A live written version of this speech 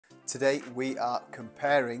Today we are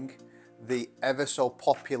comparing the ever so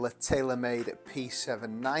popular TaylorMade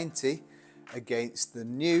P790 against the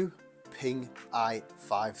new Ping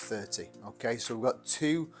i530. Okay, so we've got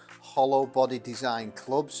two hollow body design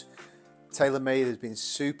clubs. TaylorMade has been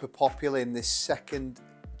super popular in this second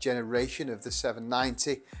generation of the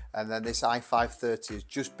 790, and then this i530 has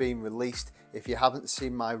just been released. If you haven't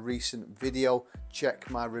seen my recent video,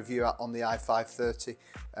 check my review out on the i530.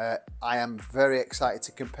 I am very excited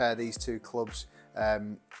to compare these two clubs.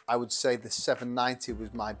 I would say the 790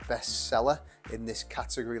 was my best seller in this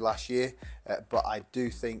category last year, but I do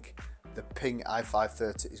think the Ping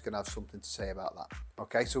i530 is going to have something to say about that.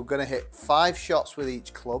 Okay, so we're going to hit 5 shots with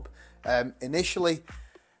each club. Initially,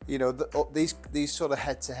 you know, these sort of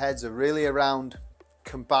head-to-heads are really around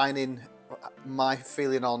combining my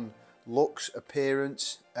feeling on looks,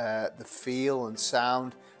 appearance, the feel and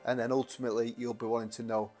sound, and then ultimately you'll be wanting to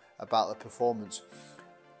know about the performance.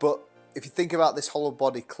 But if you think about this hollow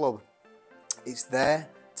body club, it's there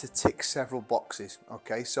to tick several boxes.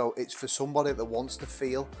 Okay, so it's for somebody that wants the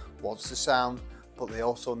feel, wants the sound, but they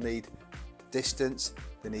also need distance,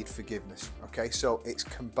 they need forgiveness. Okay, so it's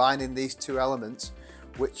combining these two elements,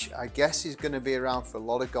 which I guess is going to be around for a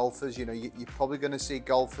lot of golfers. You know, you're probably going to see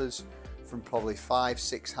golfers from probably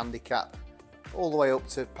 5-6 handicap all the way up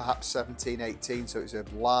to perhaps 17, 18. So it's a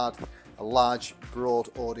large, broad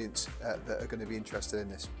audience that are going to be interested in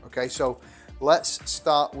this. Okay, so let's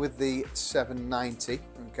start with the 790.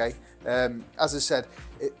 Okay, as I said,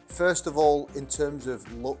 first of all, in terms of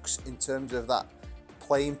looks, in terms of that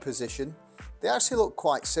playing position, they actually look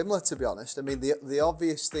quite similar, to be honest. I mean, the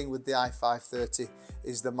obvious thing with the i530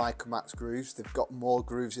 is the Micromax grooves. They've got more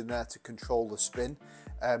grooves in there to control the spin.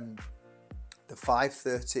 The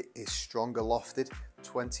 530 is stronger lofted,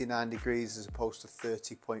 29 degrees as opposed to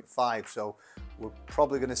 30.5. So we're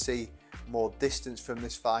probably going to see more distance from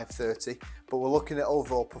this 530, but we're looking at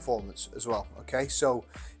overall performance as well. Okay, so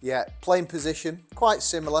yeah, playing position, quite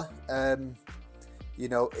similar. You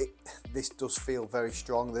know, this does feel very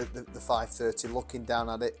strong, the 530. Looking down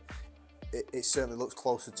at it, it certainly looks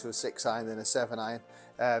closer to a 6 iron than a 7 iron.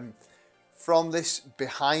 From this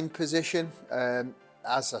behind position,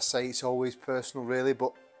 as I say, it's always personal really,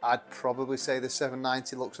 but I'd probably say the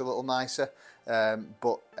 790 looks a little nicer,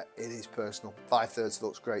 but it is personal. 530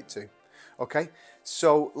 looks great too. Okay,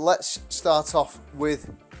 so let's start off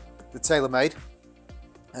with the TaylorMade.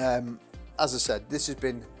 As I said, this has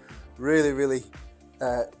been really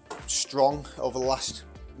strong over the last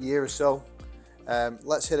year or so.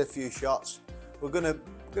 Let's hit a few shots. We're gonna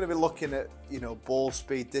be looking at, you know, ball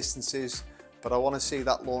speed, distances, but I want to see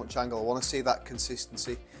that launch angle. I want to see that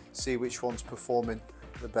consistency, see which one's performing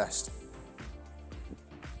the best.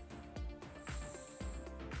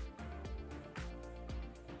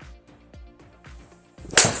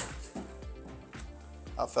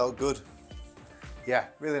 That felt good. Yeah,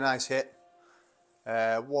 really nice hit.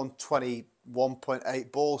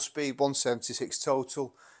 121.8 ball speed, 176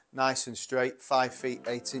 total, nice and straight, 5 feet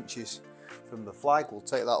 8 inches from the flag. We'll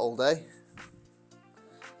take that all day.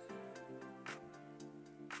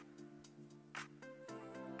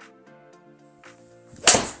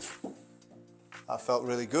 That felt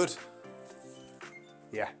really good.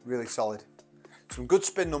 Yeah, really solid. Some good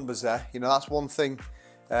spin numbers there. You know, that's one thing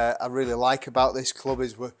I really like about this club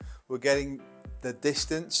is we're getting the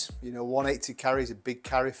distance. You know, 180 carry is a big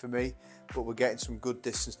carry for me, but we're getting some good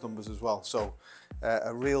distance numbers as well. So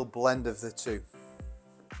a real blend of the two.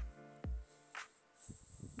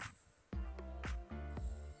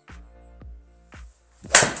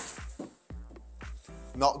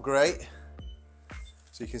 Not great.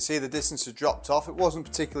 So you can see the distance has dropped off. It wasn't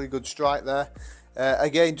particularly good strike there.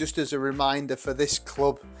 Again, just as a reminder for this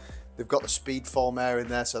club, they've got the speed foam air in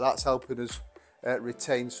there, so that's helping us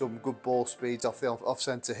retain some good ball speeds off the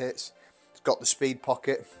off-centre hits. It's got the speed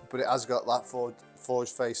pocket, but it has got that forward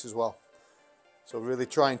face as well. So really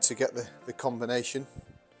trying to get the combination.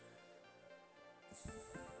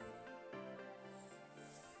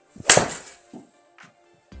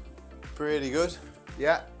 Pretty good.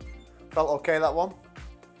 Yeah, felt okay that one.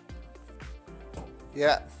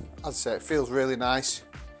 Yeah, as I say, it feels really nice.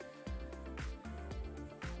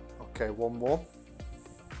 Okay, 1 more.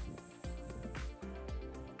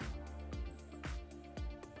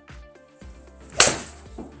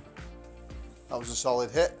 That was a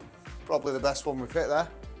solid hit. Probably the best one we've hit there.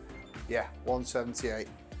 Yeah, 178.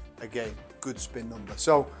 Again, good spin number.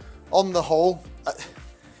 So, on the whole,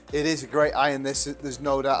 it is a great iron, this. There's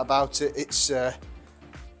no doubt about it.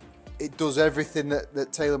 It does everything that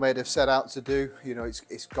TaylorMade have set out to do. You know,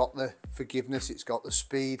 it's got the forgiveness, it's got the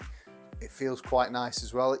speed, it feels quite nice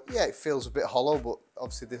as well. Yeah, it feels a bit hollow, but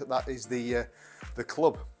obviously that is the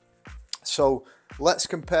club. So let's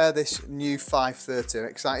compare this new 530. I'm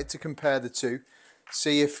excited to compare the two,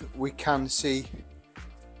 see if we can see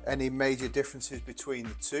any major differences between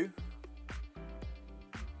the two.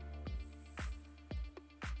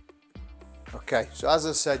 Okay, so as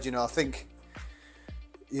I said, I think,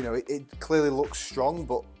 it clearly looks strong,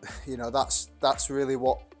 but that's really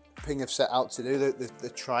what Ping have set out to do. They're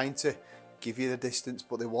trying to give you the distance,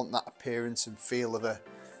 but they want that appearance and feel of a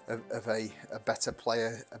better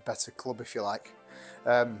player, a better club, if you like.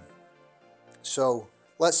 So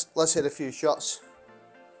let's hit a few shots.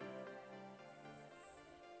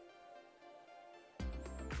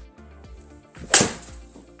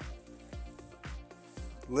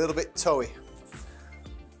 A little bit toey,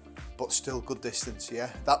 but still good distance. Yeah,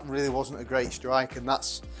 that really wasn't a great strike, and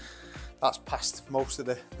that's past most of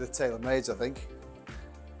the TaylorMades, I think.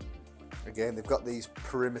 Again, they've got these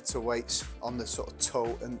perimeter weights on the sort of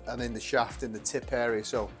toe and in the shaft, in the tip area,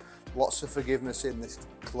 so lots of forgiveness in this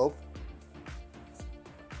club.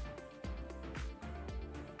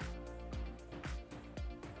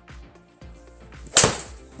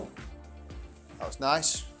 That was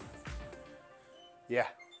nice. Yeah,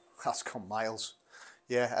 that's gone miles.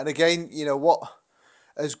 Yeah, and again, what,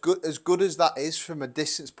 as good as that is from a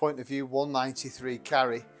distance point of view, 193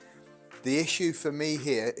 carry, the issue for me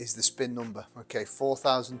here is the spin number. Okay,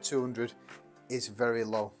 4,200 is very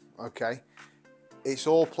low. Okay, it's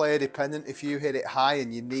all player dependent. If you hit it high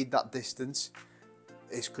and you need that distance,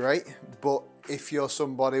 it's great. But if you're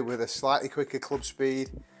somebody with a slightly quicker club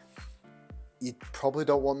speed, you probably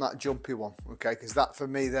don't want that jumpy one. Okay, because that for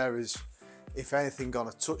me there is, if anything, gone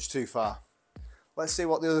a touch too far. Let's see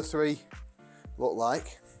what the other three look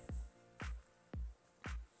like.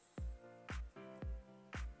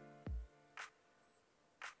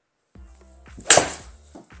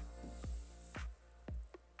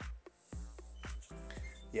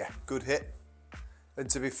 Yeah, good hit. And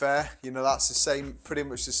to be fair, that's the same, pretty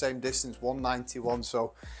much the same distance, 191.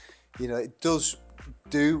 So, it does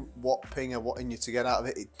do what Ping are wanting you to get out of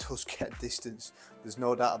it. It does get distance. There's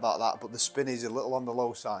no doubt about that. But the spin is a little on the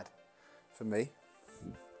low side for me.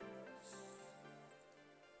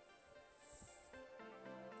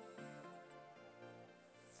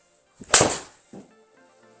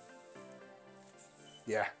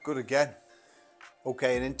 Yeah, good again.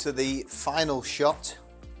 Okay, and into the final shot.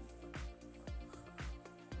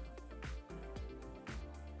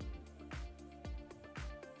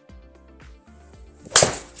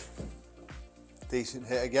 Decent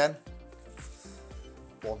hit again.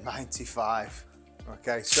 195.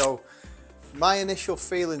 Okay, so my initial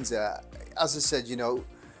feelings are, as I said,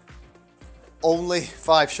 only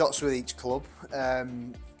 5 shots with each club.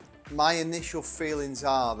 My initial feelings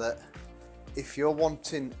are that if you're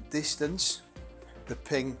wanting distance, the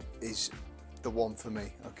Ping is the one for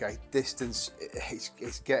me. Okay, distance,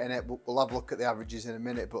 it's getting it. We'll have a look at the averages in a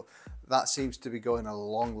minute, but that seems to be going a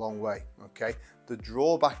long way. Okay, the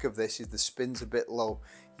drawback of this is the spin's a bit low.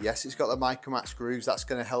 Yes, it's got the Micromax grooves, that's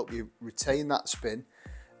going to help you retain that spin,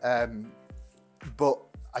 but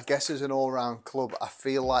I guess as an all-round club, I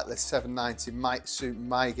feel like the 790 might suit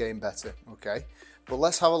my game better. Okay, but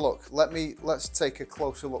let's have a look. Let's take a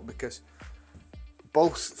closer look, because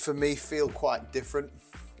both for me feel quite different.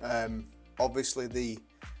 Obviously the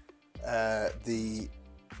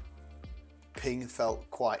Ping felt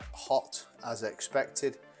quite hot as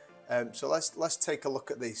expected. So let's take a look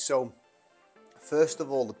at these. So first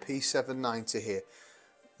of all, the P790 here,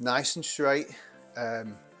 nice and straight,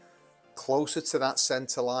 closer to that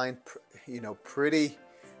center line, pretty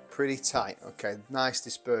tight. Okay, nice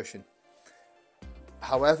dispersion.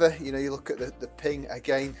 However, you look at the Ping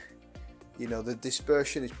again, the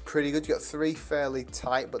dispersion is pretty good. You've got 3 fairly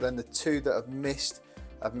tight, but then the 2 that I've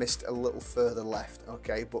missed a little further left.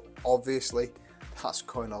 Okay, but obviously that's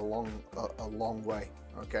going a long way.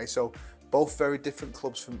 Okay, so both very different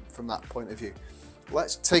clubs from that point of view.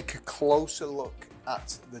 Let's take a closer look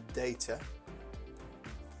at the data,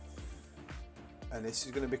 and this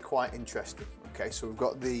is going to be quite interesting. Okay, so we've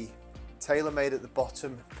got the TaylorMade at the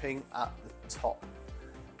bottom, Ping at the top.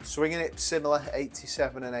 Swinging it similar,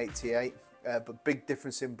 87 and 88, but big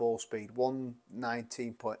difference in ball speed,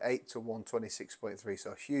 119.8 to 126.3,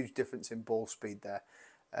 so a huge difference in ball speed there.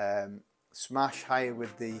 Smash higher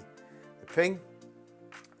with the Ping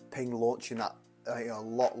launching at a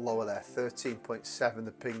lot lower there, 13.7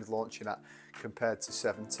 the Ping's launching at compared to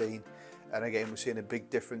 17, and again we're seeing a big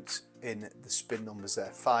difference in the spin numbers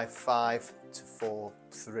there, 5.5 to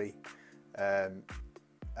 4.3.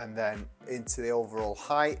 And then into the overall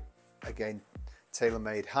height, again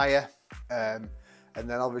TaylorMade higher, And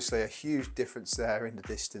then obviously a huge difference there in the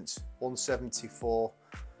distance, 174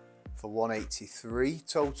 for 183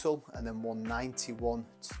 total, and then 191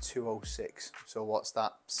 to 206. So what's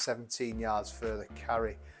that? 17 yards further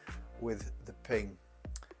carry with the ping.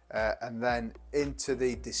 And then into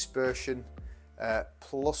the dispersion,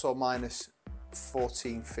 plus or minus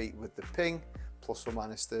 14 feet with the ping, plus or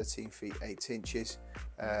minus 13 feet 8 inches,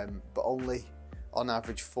 but only on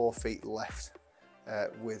average 4 feet left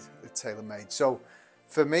with the TaylorMade. So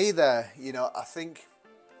for me there, you know, I think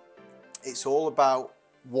it's all about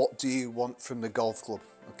what do you want from the golf club.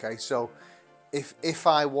 Okay, so if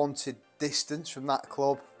I wanted distance from that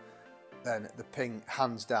club, then the ping,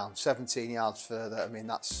 hands down, 17 yards further. I mean,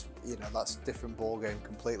 that's, you know, that's a different ball game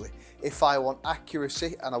completely. If I want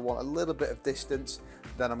accuracy and I want a little bit of distance,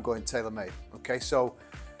 then I'm going TaylorMade. Okay, so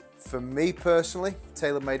for me personally,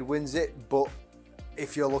 TaylorMade wins it, but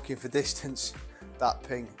if you're looking for distance, that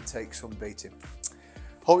ping takes some beating.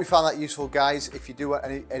 Hope you found that useful, guys. If you do want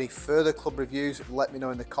any further club reviews, let me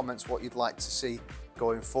know in the comments what you'd like to see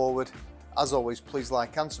going forward. As always, please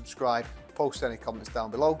like and subscribe, post any comments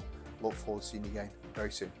down below. Look forward to seeing you again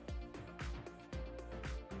very soon.